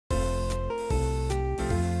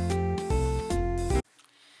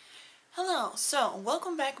Hello, so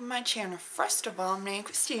welcome back to my channel. First of all, my name is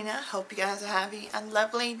Christina. Hope you guys are having a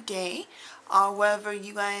lovely day or wherever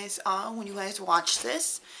you guys are when you guys watch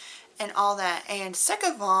this and all that. And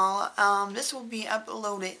second of all, this will be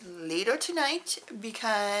uploaded later tonight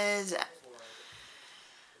because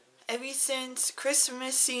ever since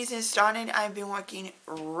Christmas season started, I've been working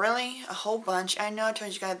really a whole bunch. I know I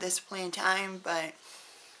told you guys this plenty time, but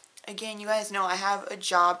again, you guys know I have a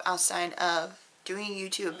job outside of doing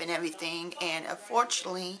YouTube and everything, and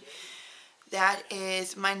unfortunately that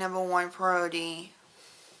is my number one priority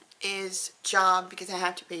is job, because I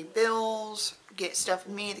have to pay bills, get stuff for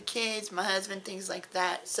me, the kids, my husband, things like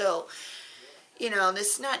that. So you know,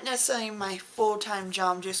 this is not necessarily my full-time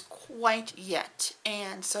job just quite yet.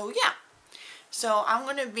 And so yeah, so I'm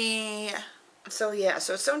gonna be, so yeah,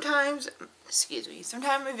 so sometimes, excuse me,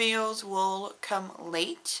 sometimes my videos will come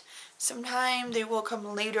late. Sometimes they will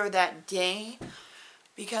come later that day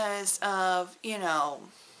because of, you know,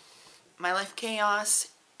 my life chaos.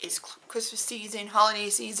 It's Christmas season, holiday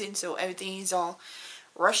season, so everything is all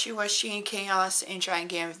rushy and chaos and trying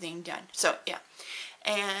to get everything done. So yeah.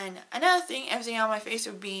 And another thing, everything on my face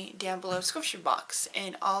will be down below the description box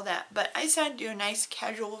and all that. But I decided to do a nice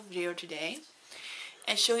casual video today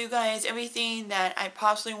and show you guys everything that I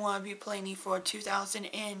possibly want to be planning for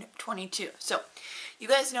 2022. So, you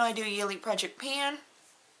guys know I do a yearly project pan,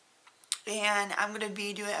 and I'm going to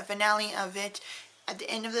be doing a finale of it at the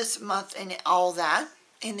end of this month and all that.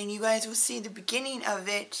 And then you guys will see the beginning of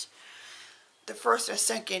it the 1st or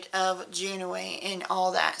 2nd of January and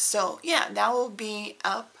all that. So, yeah, that will be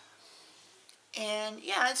up. And,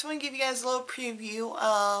 yeah, I just want to give you guys a little preview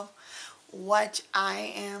of what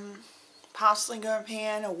I am possibly going to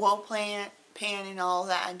pan, or will pan and all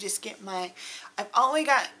that. I just get my, I've only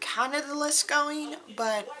got kind of the list going,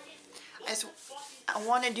 but I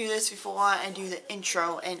want to do this before I do the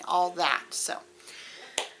intro and all that.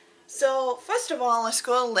 So first of all, let's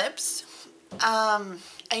go to lips. I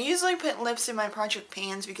usually put lips in my project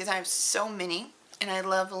pans because I have so many, and I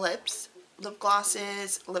love lips. Lip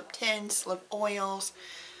glosses, lip tints, lip oils,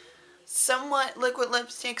 somewhat liquid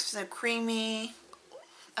lipsticks that are creamy.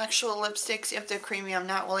 Actual lipsticks, if they're creamy, I'm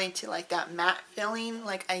not really into like that matte feeling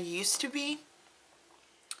like I used to be.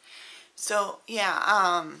 So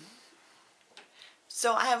yeah,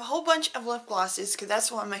 so I have a whole bunch of lip glosses because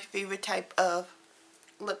that's one of my favorite type of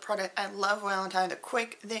lip product. I love Valentine. They're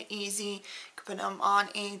quick, they're easy, you can put them on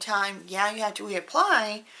anytime. Yeah, you have to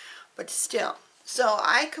reapply, but still. So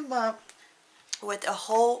I come up with a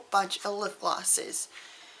whole bunch of lip glosses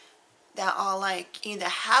that are like either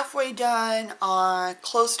halfway done or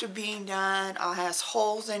close to being done or has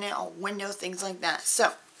holes in it or windows, things like that.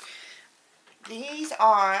 So these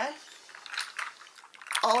are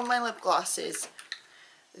all of my lip glosses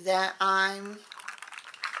that I'm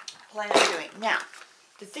planning on doing. Now,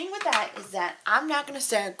 the thing with that is that I'm not going to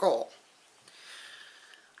set a goal.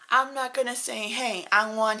 I'm not going to say, hey,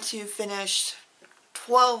 I want to finish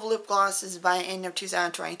 12 lip glosses by the end of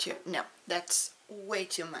 2022. No, that's way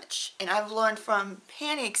too much. And I've learned from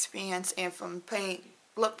panty experience and from putting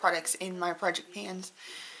lip products in my project pans,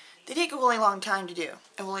 they take a really long time to do,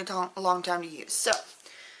 a really long time to use. So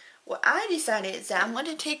what I decided is that I'm going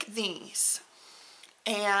to take these,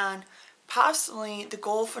 and possibly the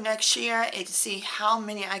goal for next year is to see how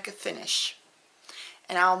many I could finish.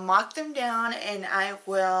 And I'll mark them down, and I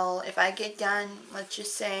will, if I get done, let's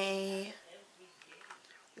just say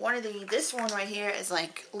one of this one right here is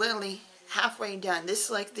like literally halfway done. This is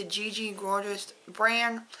like the Gigi Gorgeous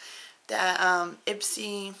brand that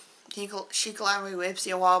Ipsy, she collaborated with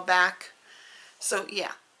Ipsy a while back. So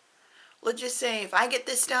yeah, let's just say if I get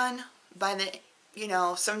this done by the, you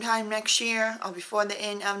know, sometime next year or before the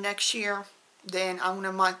end of next year, then I'm going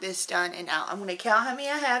to mark this done and out. I'm going to count how many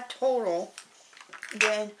I have total,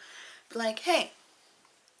 then be like, hey,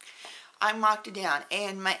 I marked it down,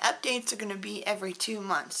 and my updates are going to be every 2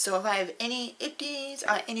 months. So if I have any empties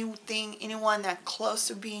or anyone that's close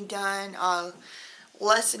to being done or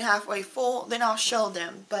less than halfway full, then I'll show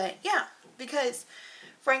them. But yeah, because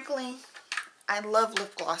frankly, I love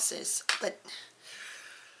lip glosses, but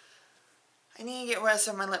I need to get rid of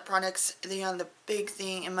some of my lip products. They are the big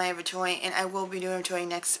thing in my inventory, and I will be doing inventory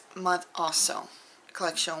next month also,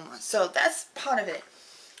 collection month. So that's part of it.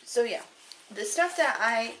 So yeah. The stuff that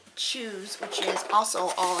I choose, which is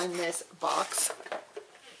also all in this box,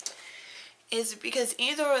 is because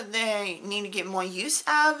either they need to get more use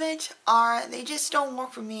out of it, or they just don't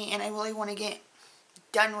work for me, and I really want to get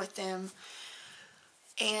done with them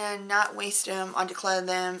and not waste them or declutter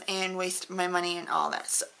them and waste my money and all that.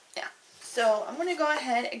 So yeah. So I'm going to go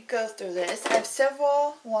ahead and go through this. I have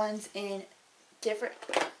several ones in different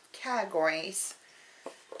categories.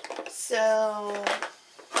 So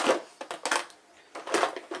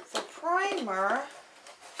for primer,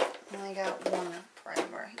 I only got one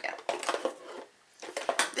primer, yeah.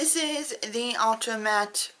 This is the Ultra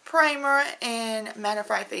Matte Primer and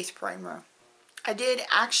Mattify Face Primer. I did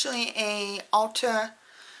actually a Ultra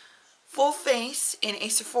full face in a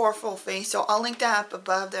Sephora full face, so I'll link that up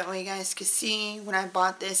above, that way you guys can see when I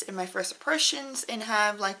bought this in my first impressions and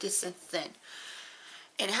have liked it since then.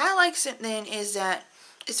 And how I like it then is that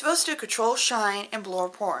it's supposed to control shine and blur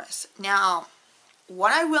pores. Now,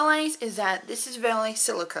 what I realized is that this is very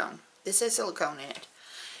silicone. This has silicone in it.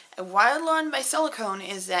 And what I learned by silicone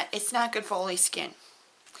is that it's not good for oily skin.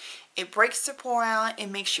 It breaks the pore out, it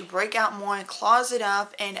makes you break out more and claws it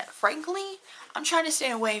up, and frankly, I'm trying to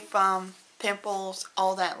stay away from pimples,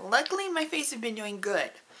 all that. Luckily, my face has been doing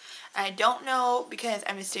good. I don't know because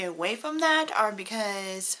I've been staying away from that or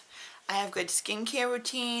because I have good skincare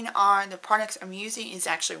routine or the products I'm using is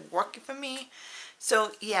actually working for me.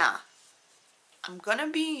 So yeah, I'm gonna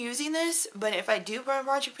be using this, but if I do burn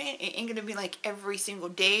project paint, it ain't gonna be like every single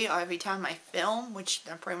day or every time I film, which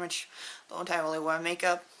I'm pretty much the only time I really wear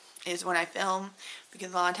makeup is when I film,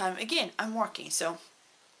 because a lot of time, again, I'm working, so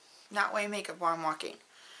not wearing makeup while I'm working.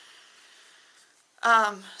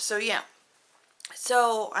 So yeah,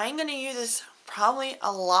 so I'm gonna use this probably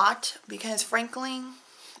a lot because frankly,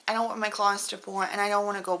 I don't want my claws to pour, and I don't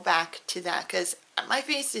want to go back to that because my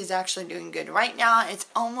face is actually doing good. Right now, it's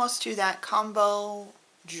almost to that combo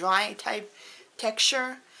dry type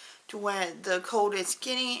texture to where the cold is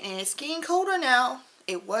getting, and it's getting colder now.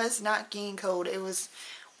 It was not getting cold. It was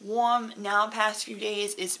warm. Now, past few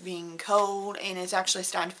days, it's being cold, and it's actually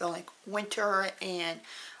starting to feel like winter and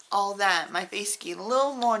all that. My face is getting a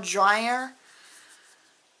little more drier,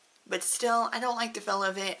 but still, I don't like the feel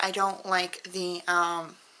of it. I don't like the,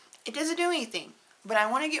 it doesn't do anything. But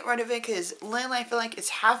I want to get rid of it because literally I feel like it's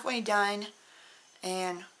halfway done.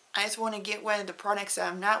 And I just want to get rid of the products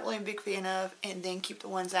that I'm not really a big fan of. And then keep the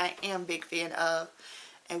ones I am a big fan of.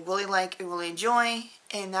 And really like and really enjoy.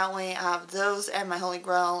 And that way I have those at my holy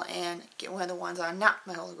grail. And get rid of the ones that are not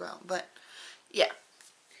my holy grail. But yeah.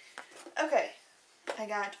 Okay. I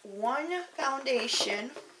got one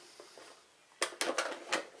foundation.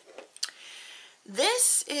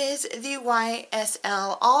 This is the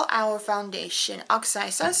YSL All Hour Foundation Oxide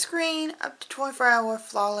Sunscreen, up to 24-hour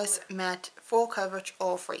flawless matte, full coverage,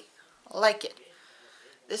 oil free. Like it.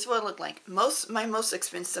 This is what it looked like. My most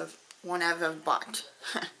expensive one I've ever bought.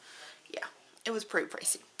 Yeah, it was pretty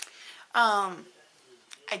pricey. I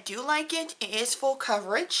do like it. It is full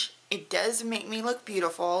coverage. It does make me look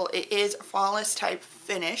beautiful. It is a flawless type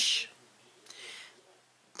finish.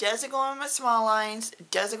 Doesn't go on my small lines.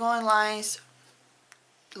 Doesn't go on lines.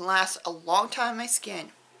 Lasts a long time on my skin.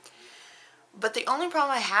 But the only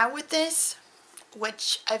problem I have with this,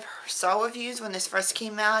 which I've saw reviews when this first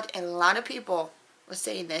came out, and a lot of people were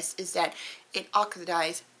saying this, is that it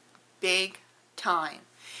oxidized big time.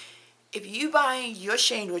 If you buy your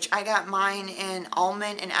shade, which I got mine in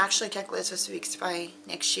almond, and actually technically it's supposed to expire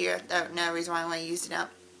next year, that's another reason why I want to use it up.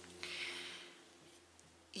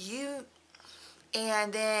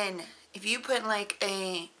 And then if you put like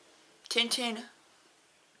a tinted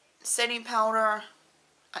setting powder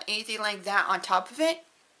or anything like that on top of it,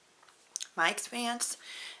 my experience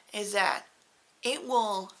is that it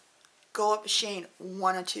will go up a shade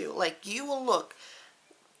 1 or 2. Like, you will look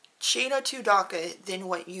shade or 2 darker than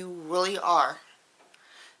what you really are.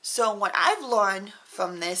 So what I've learned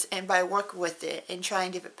from this, and by working with it and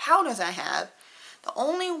trying different powders I have, the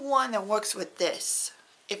only one that works with this,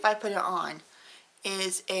 if I put it on,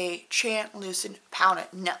 is a translucent powder.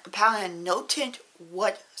 No tint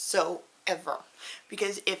whatsoever.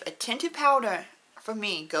 Because if a tinted powder, for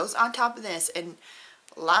me, goes on top of this, and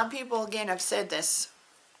a lot of people, again, have said this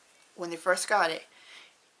when they first got it,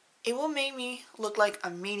 it will make me look like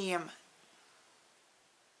a medium.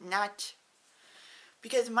 Not,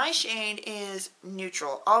 because my shade is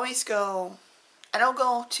neutral. Always go, I don't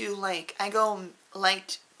go to like, I go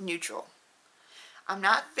light neutral. I'm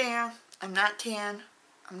not fair, I'm not tan,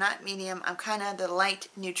 I'm not medium, I'm kind of the light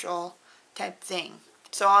neutral type thing.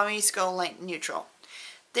 So I always go light neutral.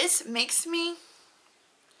 This makes me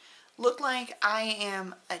look like I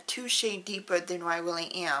am a 2 shade deeper than what I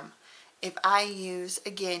really am if I use,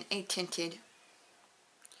 again, a tinted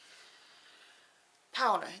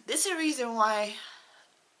powder. This is the reason why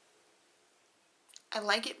I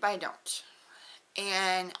like it, but I don't.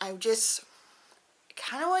 And I just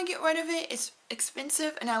kind of want to get rid of it. It's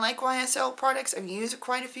expensive, and I like YSL products. I've used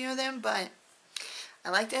quite a few of them, but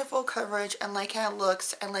I like that full coverage. I like how it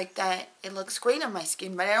looks. I like that it looks great on my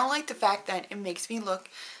skin, but I don't like the fact that it makes me look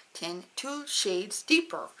tint 2 shades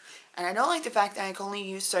deeper. And I don't like the fact that I can only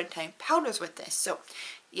use certain type powders with this. So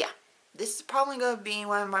yeah, this is probably going to be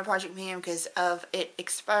one of my project pan because of it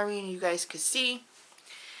expiring. You guys could see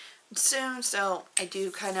soon. So I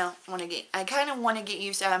do kind of want to get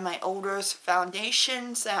used to my older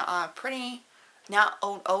foundations that are pretty not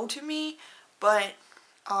old to me, but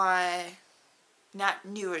are not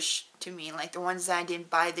newish to me, like the ones that I didn't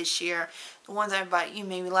buy this year, the ones I bought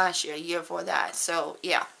maybe last year, a year before that. So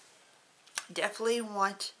yeah, definitely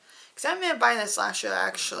want, because I meant to buy this last year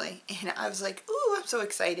actually, and I was like, ooh, I'm so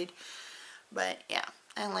excited. But yeah,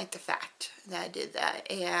 I like the fact that I did that.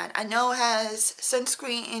 And I know it has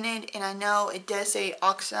sunscreen in it, and I know it does say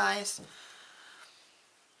oxidized,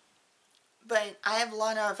 but I have a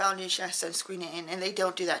lot of foundation that has sunscreen in, and they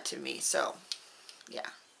don't do that to me. So yeah.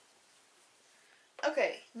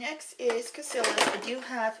 Okay, next is concealers. I do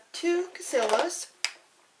have 2 concealers.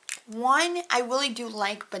 One I really do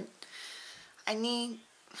like, but I need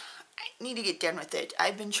to get done with it.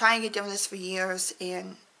 I've been trying to get done with this for years,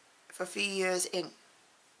 and for a few years, and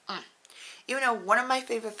even though one of my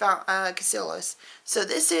favorite concealers. So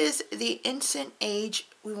this is the Instant Age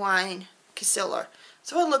Rewind Concealer.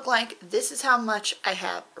 So what it look like, this is how much I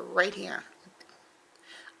have right here.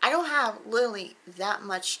 I don't have literally that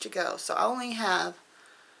much to go, so I only have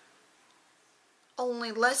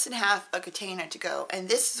less than half a container to go. And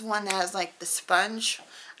this is one that has like the sponge.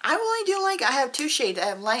 I really do like, I have 2 shades. I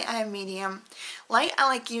have light, I have medium. Light I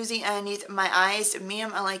like using underneath my eyes.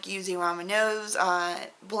 Medium I like using around my nose,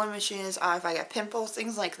 blemishes, if I got pimples,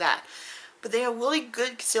 things like that. But they are really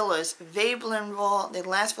good concealers. Very blendable. They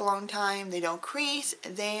last for a long time. They don't crease.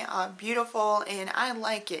 They are beautiful, and I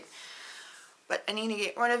like it. But I need to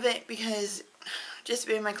get rid of it because just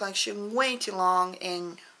been in my collection way too long,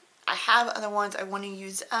 and I have other ones I want to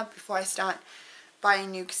use up before I start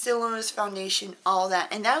buying new concealers, foundation, all that.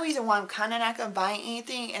 And that's the reason why I'm kind of not going to buy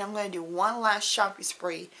anything, and I'm going to do one last shopping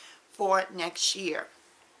spree for next year.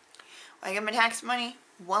 When I get my tax money,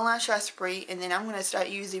 one last shopping spree, and then I'm going to start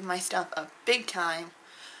using my stuff up big time,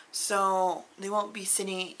 so they won't be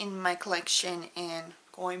sitting in my collection and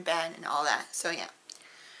going bad and all that. So yeah.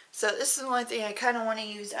 So this is one thing I kind of want to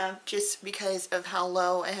use up just because of how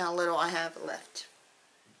low and how little I have left.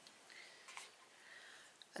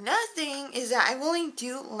 Another thing is that I really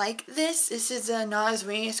do like this. This is a Nars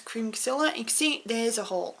Cream Concealer. You can see there is a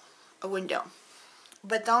hole, a window.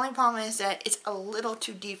 But the only problem is that it's a little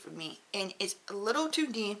too deep for me. And it's a little too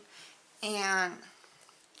deep, and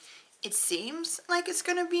it seems like it's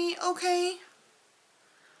going to be okay.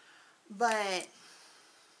 But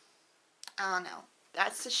I don't know.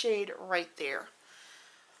 That's the shade right there.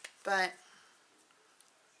 But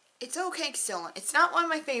it's okay concealer. It's not one of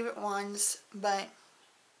my favorite ones, but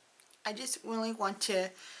I just really want to.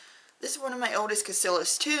 This is one of my oldest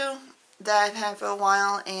concealers too that I've had for a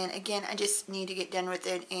while, and again, I just need to get done with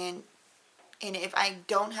it. And if I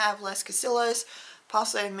don't have less concealers,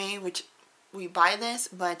 possibly I may we buy this,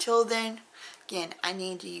 but until then, again, I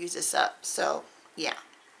need to use this up. So yeah.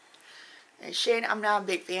 And shade I'm not a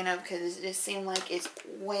big fan of because it just seems like it's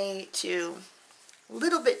way too, a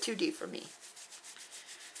little bit too deep for me.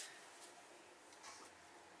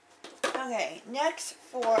 Okay, next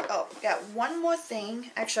got one more thing.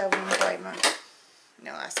 Actually, I want to try my,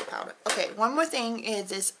 no, that's the powder. Okay, one more thing is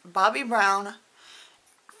this Bobbi Brown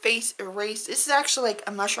Face Erase. This is actually like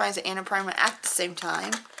a moisturizer and a primer at the same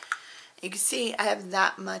time. You can see I have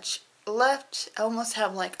that much left. I almost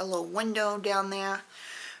have like a little window down there.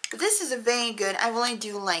 But this is a very good, I really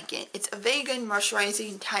do like it. It's a very good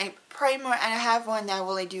moisturizing type primer, and I have one that I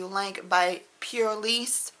really do like by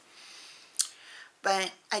Purelist.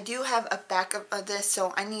 But I do have a backup of this,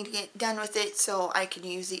 so I need to get done with it so I can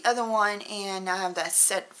use the other one and not have that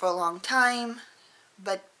set for a long time.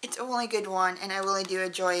 But it's a really good one, and I really do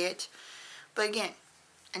enjoy it. But again,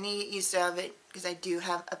 I need to get used to it because I do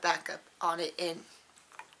have a backup on it, and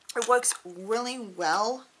it works really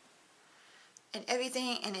well and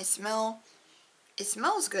everything, and it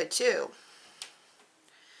smells good too.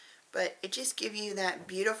 But it just gives you that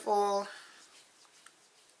beautiful,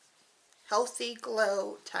 healthy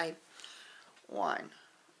glow type one.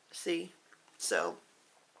 See? So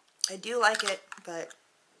I do like it, but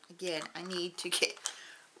again, I need to get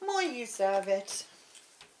more use of it.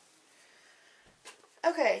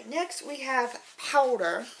 Okay, next we have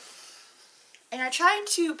powder. And I tried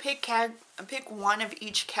to pick one of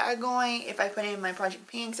each category if I put it in my project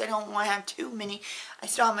pan, because I don't want to have too many. I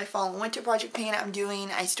still have my fall and winter project pan I'm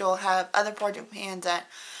doing. I still have other project pans that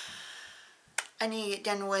I need to get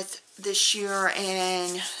done with this year,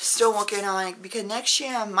 and still working on it, because next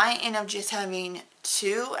year I might end up just having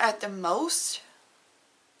 2 at the most.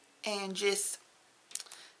 and just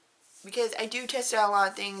because I do test out a lot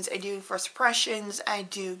of things. I do first impressions. I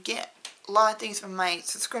do get a lot of things from my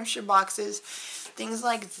subscription boxes, things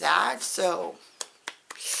like that. So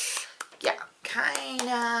yeah,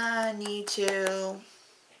 kinda need to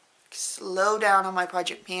slow down on my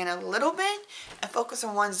project pan a little bit and focus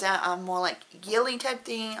on ones that are more like yearly type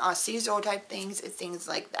thing or seasonal type things and things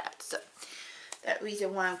like that. So that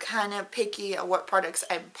reason why I'm kind of picky on what products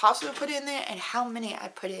I possibly put in there and how many I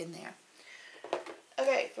put in there.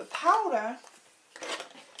 Okay, for powder,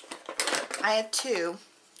 I have two.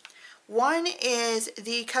 One is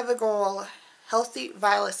the CoverGirl Healthy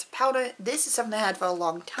Vitlist powder. This is something I had for a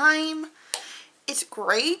long time. It's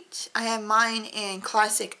great. I have mine in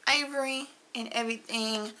classic ivory and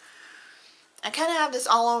everything. I kind of have this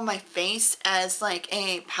all over my face as like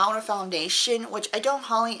a powder foundation, which I don't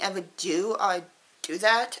hardly ever do. I do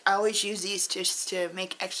that. I always use these just to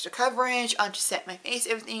make extra coverage or to set my face,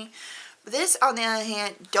 everything. But this, on the other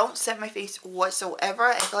hand, don't set my face whatsoever.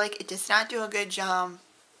 I feel like it does not do a good job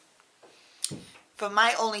for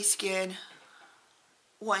my oily skin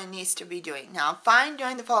what it needs to be doing. Now, I'm fine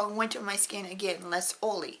during the fall and winter when my skin, again, less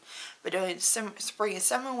oily. But during spring and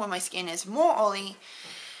summer when my skin is more oily,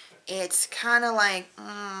 it's kind of like,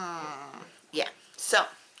 yeah. So,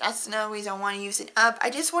 that's another reason I want to use it up.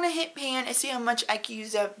 I just want to hit pan and see how much I can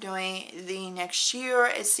use up during the next year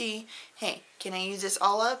and see, hey, can I use this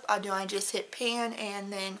all up or do I just hit pan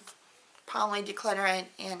and then probably declutter it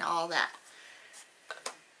and all that.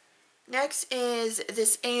 Next is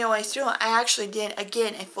this AOA still. I actually did,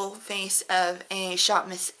 again, a full face of a Shop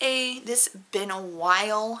Miss A. This has been a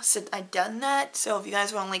while since I've done that, so if you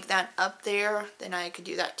guys want to link that up there, then I could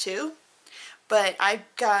do that too. But I've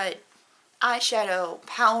got eyeshadow,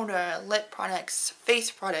 powder, lip products,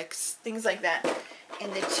 face products, things like that.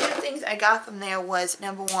 And the two things I got from there was,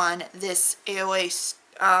 number one, this AOA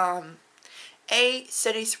A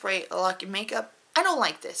Setting Spray Lock and Makeup. I don't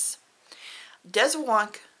like this. Doesn't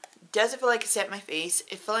work. Doesn't feel like it set my face.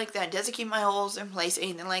 It feel like that. Doesn't keep my holes in place,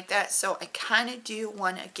 anything like that. So I kind of do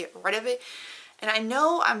want to get rid of it. And I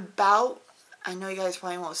know I know you guys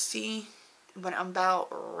probably won't see, but I'm about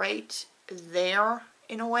right there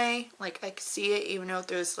in a way. Like I can see it even though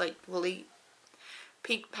there's like really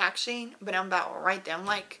pink packaging, but I'm about right there. I'm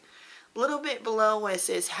like a little bit below where it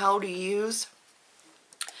says how to use.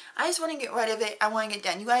 I just want to get rid of it. I want to get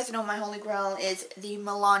done. You guys know my holy grail is the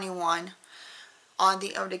Milani one on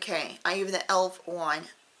the Eau de Decay. I use the e.l.f. one.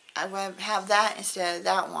 I would have that instead of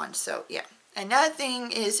that one. So yeah. Another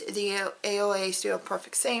thing is the AOA Still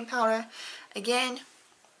Perfect Setting Powder. Again,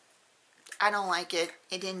 I don't like it.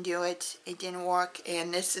 It didn't do it. It didn't work.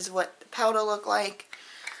 And this is what the powder looked like.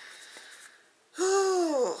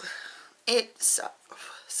 Ooh, it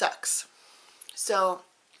sucks. So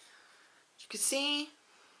you can see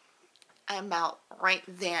I'm about right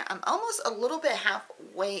there. I'm almost a little bit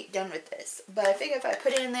halfway done with this. But I figure if I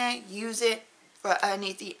put it in there, use it for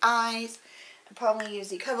underneath the eyes, and probably use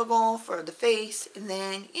the CoverGirl for the face, and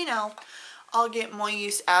then, you know, I'll get more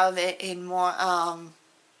use out of it and more,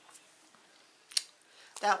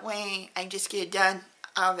 that way I just get it done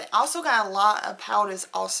out of it. I also got a lot of powders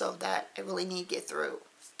also that I really need to get through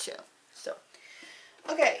too. So,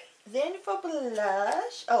 okay. Then for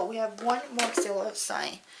blush, oh, we have one more concealer,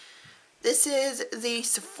 sorry. This is the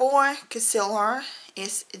Sephora Concealer.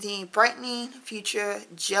 It's the Brightening Future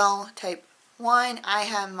Gel Type 1. I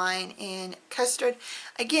have mine in Custard.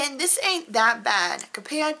 Again, this ain't that bad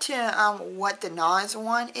compared to what the Nars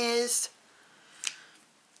one is.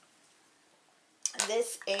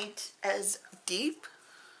 This ain't as deep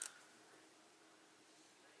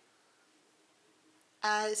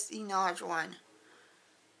as the Nars one.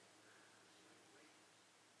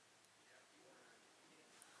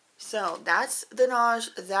 So that's the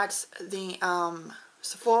Nars, that's the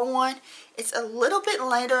Sephora one. It's a little bit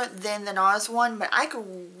lighter than the Nars one, but I could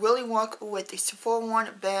really work with the Sephora one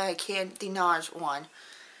better than I can the Nars one.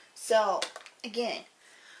 So, again,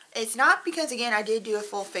 it's not because, again, I did do a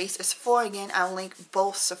full face of Sephora. Again, I'll link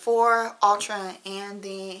both Sephora, Ultra, and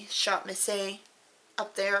the Shop Miss A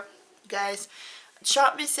up there, guys.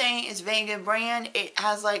 Shop Miss A is a very good brand. It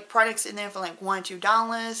has, like, products in there for, like, $1 or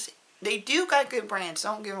 $2. They do got good brands,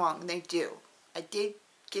 don't get me wrong, they do. I did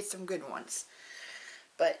get some good ones.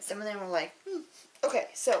 But some of them were like, okay,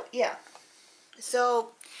 so yeah.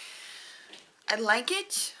 So, I like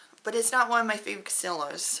it, but it's not one of my favorite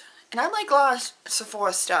concealers. And I like a lot of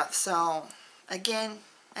Sephora stuff, so, again,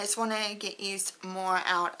 I just want to get used more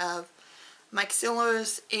out of my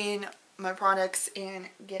concealers in my products and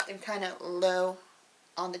get them kind of low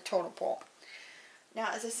on the total pole. Now,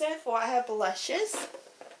 as I said before, I have blushes.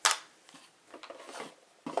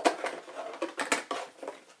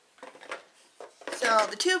 So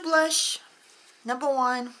the two blush, number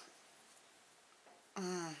one,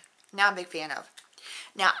 not a big fan of.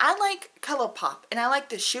 Now I like ColourPop, and I like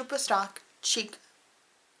the Super Stock Cheek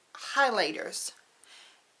highlighters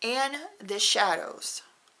and the shadows,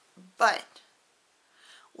 but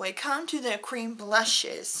when it comes to the cream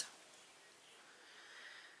blushes,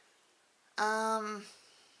 no.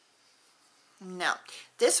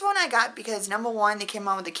 This one I got because number one, they came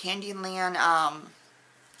out with the Candyland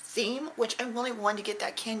theme, which I really wanted to get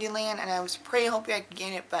that Candyland, and I was praying hoping I could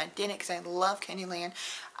get it, but I didn't because I love Candyland.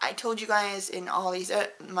 I told you guys in all these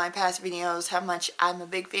my past videos how much I'm a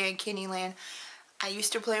big fan of Candyland. I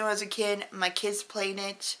used to play when I was a kid. My kids played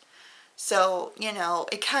it. So, you know,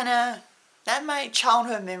 it kind of, that's my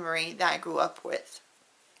childhood memory that I grew up with.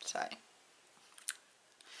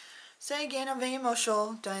 So again, I'm very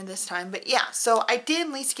emotional during this time. But yeah, so I did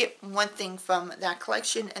at least get one thing from that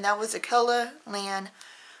collection, and that was a ColourPop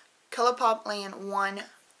Land 1.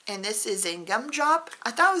 And this is in Gumdrop.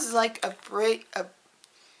 I thought it was like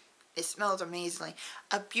it smells amazingly.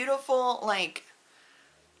 A beautiful, like,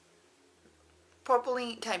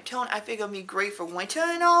 purpley type tone. I figure it'll be great for winter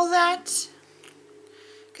and all that.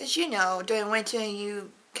 Because, you know, during winter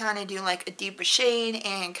you kind of do like a deeper shade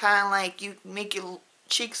and kind of like you make your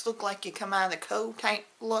cheeks look like you come out of the cold type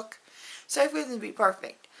look. So I feel this would be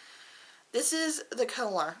perfect. This is the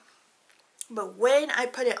color. But when I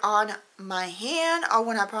put it on my hand or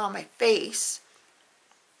when I put it on my face,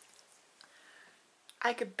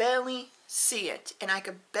 I could barely see it. And I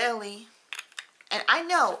could barely... And I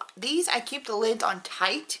know, these I keep the lids on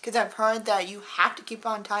tight because I've heard that you have to keep it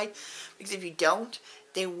on tight because if you don't,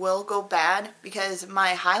 they will go bad because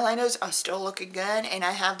my highlighters are still looking good and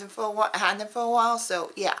I have them for a while,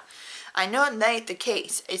 so yeah. I know that's the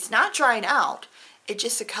case. It's not drying out. It's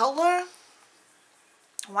just the color,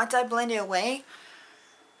 once I blend it away,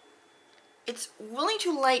 it's really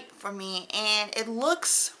too light for me and it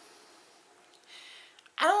looks...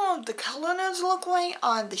 I don't know if the color does look like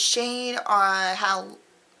on the shade or how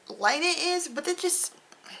light it is, but it just,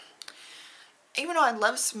 even though I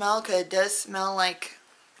love smell because it does smell like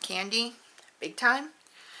candy, big time.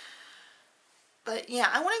 But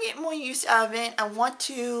yeah, I want to get more use out of it. I want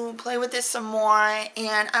to play with this some more,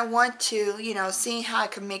 and I want to, you know, see how I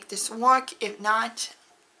can make this work. If not,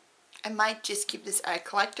 I might just keep this as a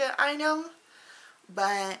collector item.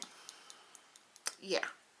 But yeah,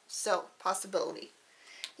 so possibility.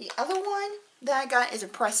 The other one that I got is a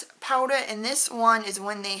pressed powder, and this one is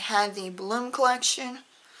when they had the Bloom collection.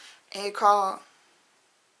 It called,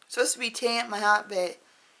 supposed to be Tan My Heart, but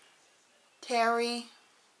Terry.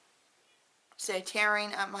 Say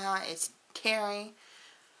tearing up my heart, it's tearing.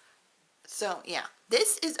 So yeah,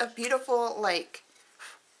 this is a beautiful like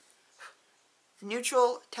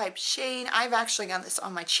neutral type shade. I've actually got this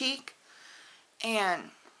on my cheek, and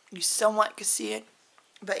you somewhat can see it.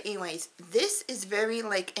 But anyways, this is very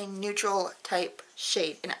like a neutral type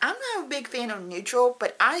shade. And I'm not a big fan of neutral,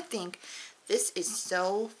 but I think this is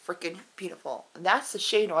so freaking beautiful. That's the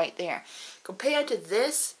shade right there. Compared to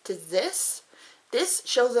this, this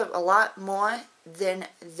shows up a lot more than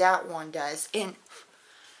that one does. And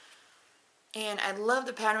I love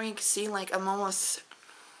the pattern. You can see like I'm almost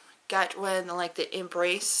got one like the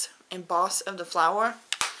emboss of the flower.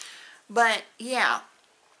 But yeah.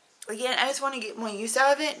 Again, I just want to get more use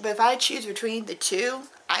out of it, but if I choose between the two,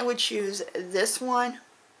 I would choose this one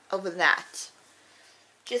over that.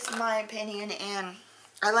 Just my opinion, and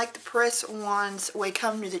I like the press ones when it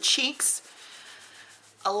comes to the cheeks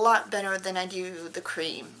a lot better than I do the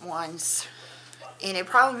cream ones. And it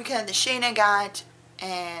probably because of the shade I got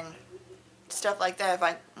and stuff like that.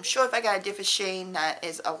 I'm sure if I got a different shade that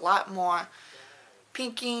is a lot more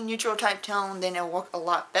pinky, neutral type tone, then it'll work a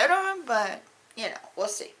lot better, but you know, we'll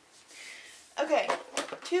see. Okay,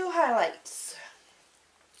 two highlights.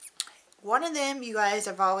 One of them you guys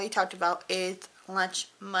have already talked about is Lunch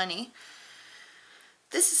Money.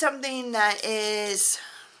 This is something that is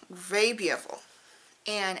very beautiful.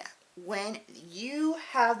 And when you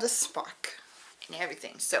have the spark and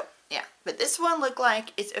everything. So, yeah. But this one looked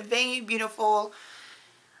like it's a very beautiful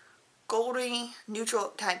goldy neutral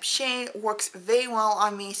type shade. Works very well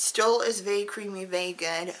on me. Still is very creamy, very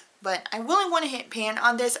good. But I really want to hit pan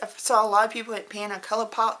on this. I saw a lot of people hit pan on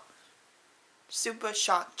ColourPop Super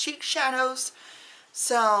Shock Cheek Shadows.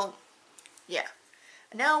 So, yeah.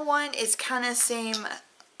 Another one is kind of same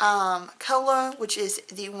color, which is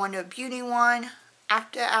the Wonder Beauty one,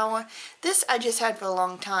 After Hour. This I just had for a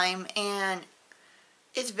long time, and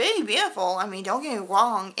it's very beautiful. I mean, don't get me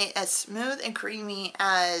wrong. It's as smooth and creamy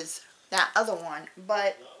as that other one.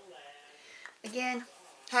 But, again,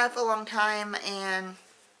 had for a long time, and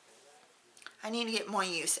I need to get more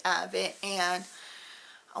use out of it, and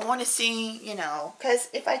I want to see, you know, because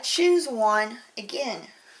if I choose one, again,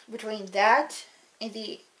 between that and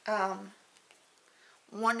the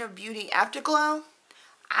Wonder Beauty Afterglow,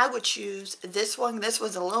 I would choose this one. This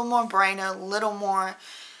was a little more brighter, a little more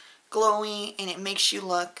glowy, and it makes you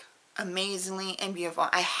look amazingly and beautiful.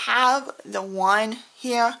 I have the one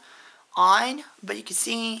here on, but you can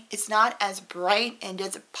see it's not as bright and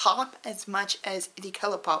doesn't pop as much as the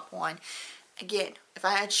ColourPop one. Again, if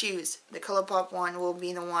I had to choose, the ColourPop one will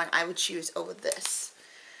be the one I would choose over this.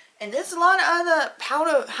 And there's a lot of other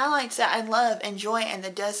powder highlights that I love, enjoy, and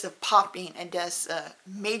that does the popping and does the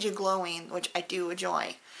major glowing, which I do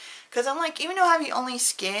enjoy. Because I'm like, even though I have the only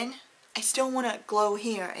skin, I still want to glow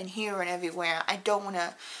here and everywhere. I don't want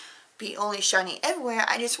to be only shiny everywhere.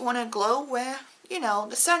 I just want to glow where, you know,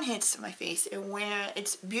 the sun hits my face and where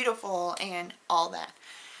it's beautiful and all that.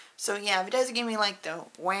 So yeah, if it doesn't give me like the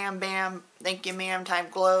wham bam, thank you ma'am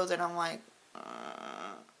type glow, then I'm like,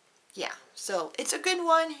 yeah. So it's a good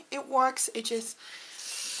one. It works. It just,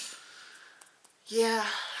 yeah,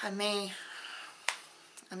 I may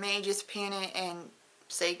just pan it and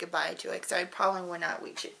say goodbye to it because I probably will not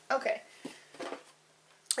reach it. Okay.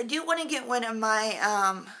 I do want to get one of my,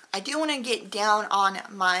 I do want to get down on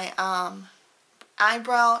my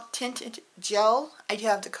eyebrow tinted gel. I do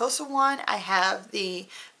have the Coastal one, I have the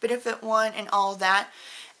Benefit one and all that,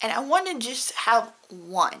 and I want to just have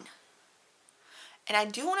one. And I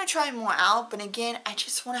do want to try more out, but again, I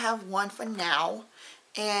just want to have one for now.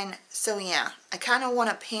 And so yeah, I kind of want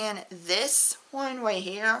to pan this one right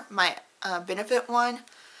here, my Benefit one,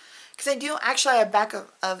 because I do actually have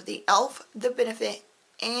backup of the e.l.f., the Benefit,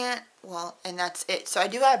 and well, and that's it. So I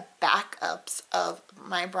do have backups of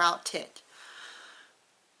my brow tint.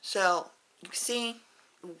 So you can see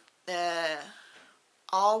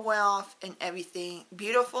all well off and everything,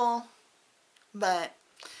 beautiful, but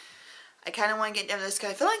I kind of want to get down to this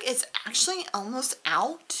because I feel like it's actually almost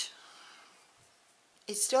out.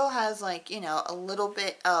 It still has like, you know, a little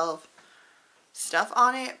bit of stuff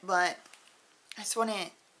on it, but I just want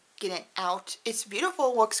to get it out. It's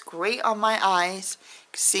beautiful, looks great on my eyes, you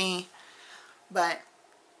can see, but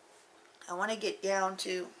I want to get down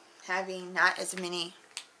to having not as many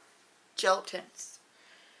gel tints.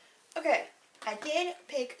 Okay, I did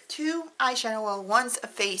pick two eyeshadow, well, one's a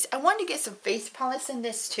face. I wanted to get some face palettes in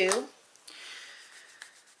this too,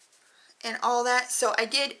 and all that, so I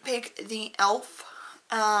did pick the e.l.f.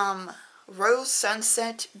 Rose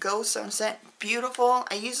Sunset, Go Sunset, beautiful.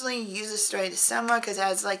 I usually use this during the summer because it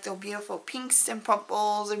has like the beautiful pinks and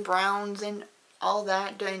purples and browns and all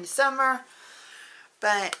that during the summer.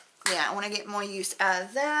 But yeah, I want to get more use out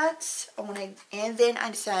of that. And then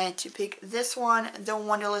I decided to pick this one, the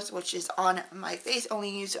Wonderlist, which is on my face.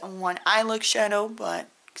 Only use it on one eye look shadow, but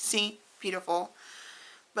see, beautiful.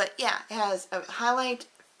 But yeah, it has a highlight,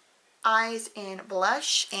 eyes, and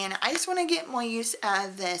blush, and I just want to get more use out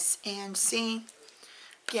of this and see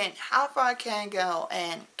again how far can I go,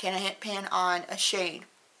 and can I hit pan on a shade.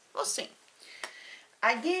 We'll see.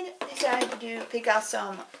 I did decide to pick out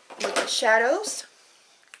some liquid shadows.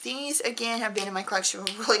 These again have been in my collection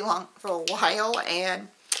for a while, and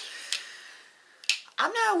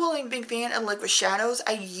I'm not a really big fan of liquid shadows.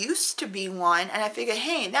 I used to be one, and I figured,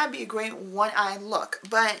 hey, that'd be a great one-eye look.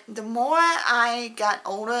 But the more I got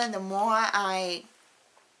older and the more I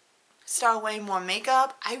started wearing more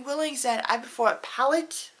makeup, I realized that I prefer a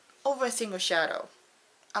palette over a single shadow.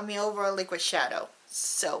 I mean, over a liquid shadow.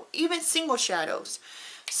 So, even single shadows.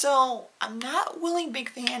 So, I'm not really a big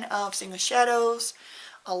fan of single shadows.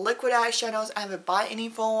 Liquid eyeshadows, I haven't bought any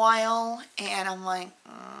for a while, and I'm like,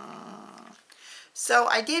 So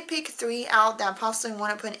I did pick three out that I possibly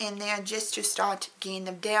want to put in there just to start getting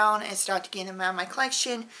them down and start to get them out of my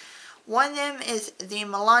collection. One of them is the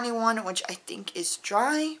Milani one, which I think is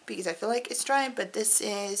dry because I feel like it's dry, but this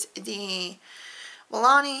is the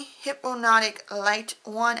Milani Hypnotic Light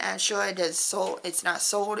one. I'm sure it's not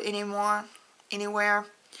sold anymore anywhere.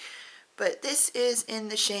 But this is in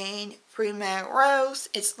the shade Pre-Mag Rose.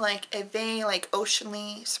 It's like a very like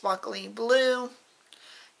oceanly, sparkly blue.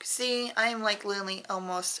 See, I am like literally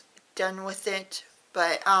almost done with it,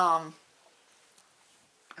 but I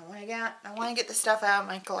want to get the stuff out of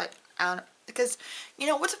my collection, because you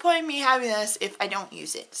know what's the point of me having this if I don't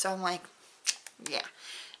use it? So I'm like, yeah.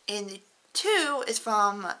 And two is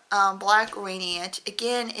from Black Radiant.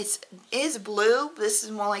 Again, it is blue. This is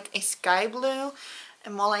more like a sky blue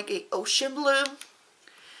and more like a ocean blue.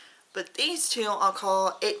 But these two are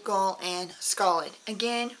called It Gold and Scarlet.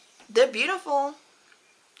 Again, they're beautiful.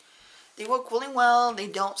 They work really well. They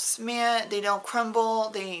don't smear. They don't crumble.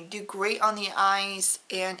 They do great on the eyes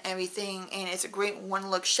and everything. And it's a great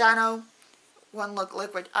one look shadow. One look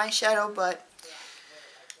liquid eyeshadow. But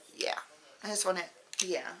yeah, I just want to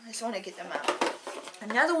get them out.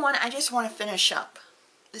 Another one I just want to finish up.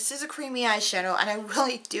 This is a creamy eyeshadow, and I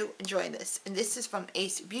really do enjoy this. And this is from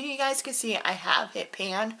Ace Beauty. You guys can see I have hit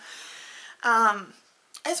pan. I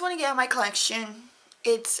just want to get out my collection.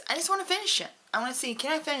 I just want to finish it. I want to see,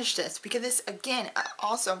 can I finish this? Because this, again, an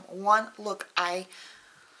awesome one look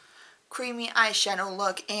creamy eyeshadow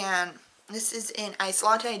look. And this is in Ice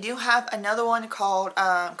Latte. I do have another one called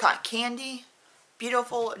Cotton Candy.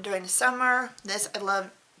 Beautiful during the summer. This I love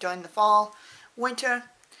during the fall, winter.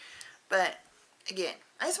 But again,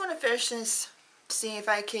 I just want to finish this, see if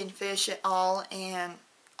I can finish it all and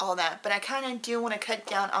all that. But I kind of do want to cut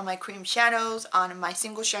down on my cream shadows, on my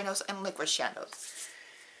single shadows and liquid shadows.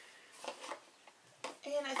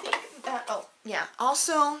 And I think that, oh yeah,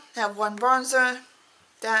 also have one bronzer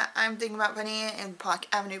that I'm thinking about putting in Park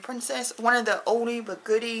Avenue Princess. One of the oldie but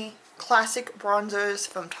goodie classic bronzers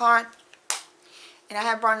from Tarta. And I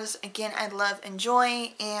have bronzers, again, I love,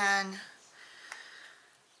 enjoy, and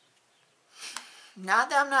not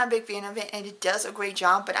that I'm not a big fan of it, and it does a great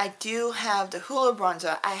job, but I do have the Hula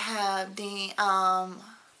bronzer. I have the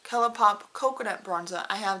ColourPop Coconut bronzer.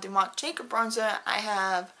 I have the Marc Jacob bronzer. I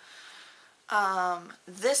have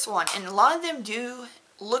this one, and a lot of them do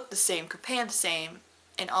look the same, compare the same,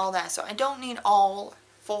 and all that. So I don't need all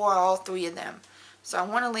three of them. So I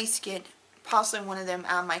want to at least get possibly one of them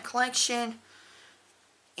out of my collection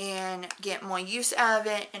and get more use out of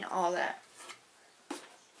it and all that.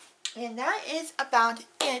 And that is about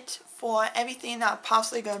it for everything that I'm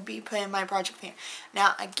possibly going to be putting in my project pan.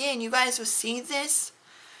 Now again, you guys will see this,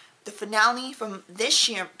 the finale from this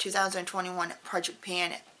year, 2021 project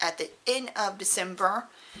pan, at the end of December.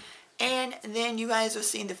 And then you guys will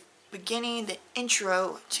see the beginning, the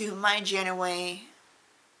intro to my January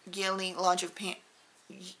yearly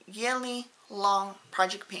long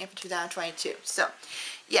project pan for 2022. So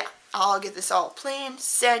yeah, I'll get this all planned,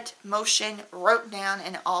 set, motion, wrote down,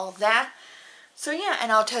 and all that. So yeah, and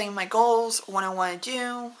I'll tell you my goals, what I want to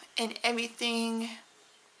do, and everything.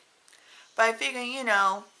 But I figure, you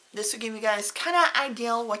know, this will give you guys kind of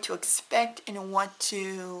idea what to expect and what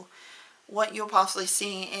you'll possibly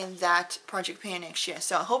see in that project pan next year.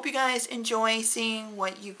 So I hope you guys enjoy seeing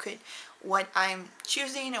what I'm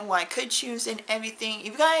choosing and what I could choose and everything.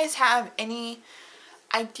 If you guys have any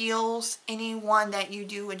ideals, anyone that you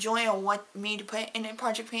do enjoy or want me to put in a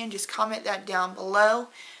project pan, just comment that down below.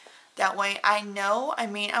 That way I know. I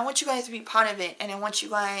mean, I want you guys to be part of it, and I want you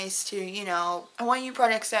guys to, you know, I want you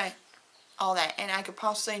products that, all that, and I could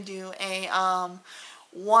possibly do a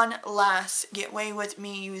one last get away with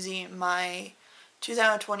me using my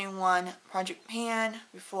 2021 project pan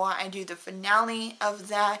before I do the finale of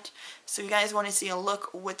that. So you guys want to see a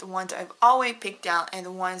look with the ones I've always picked out and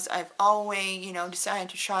the ones I've always, you know, decided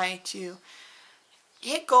to try to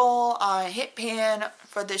hit goal or hit pan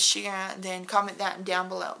for this year, then comment that down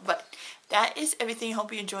below. But that is everything.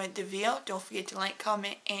 Hope you enjoyed the video. Don't forget to like,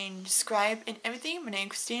 comment, and subscribe and everything. My name is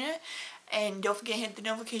Christina. And don't forget to hit the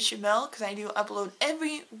notification bell, because I do upload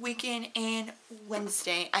every weekend and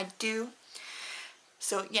Wednesday. I do.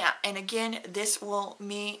 So yeah, and again, this will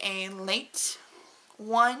be a late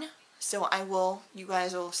one. So you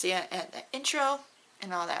guys will see it at the intro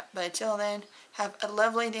and all that. But until then, have a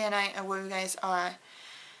lovely day and night, and where you guys are.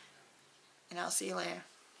 And I'll see you later.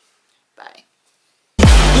 Bye.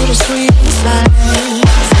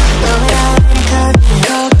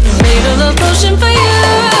 Made a love potion for you.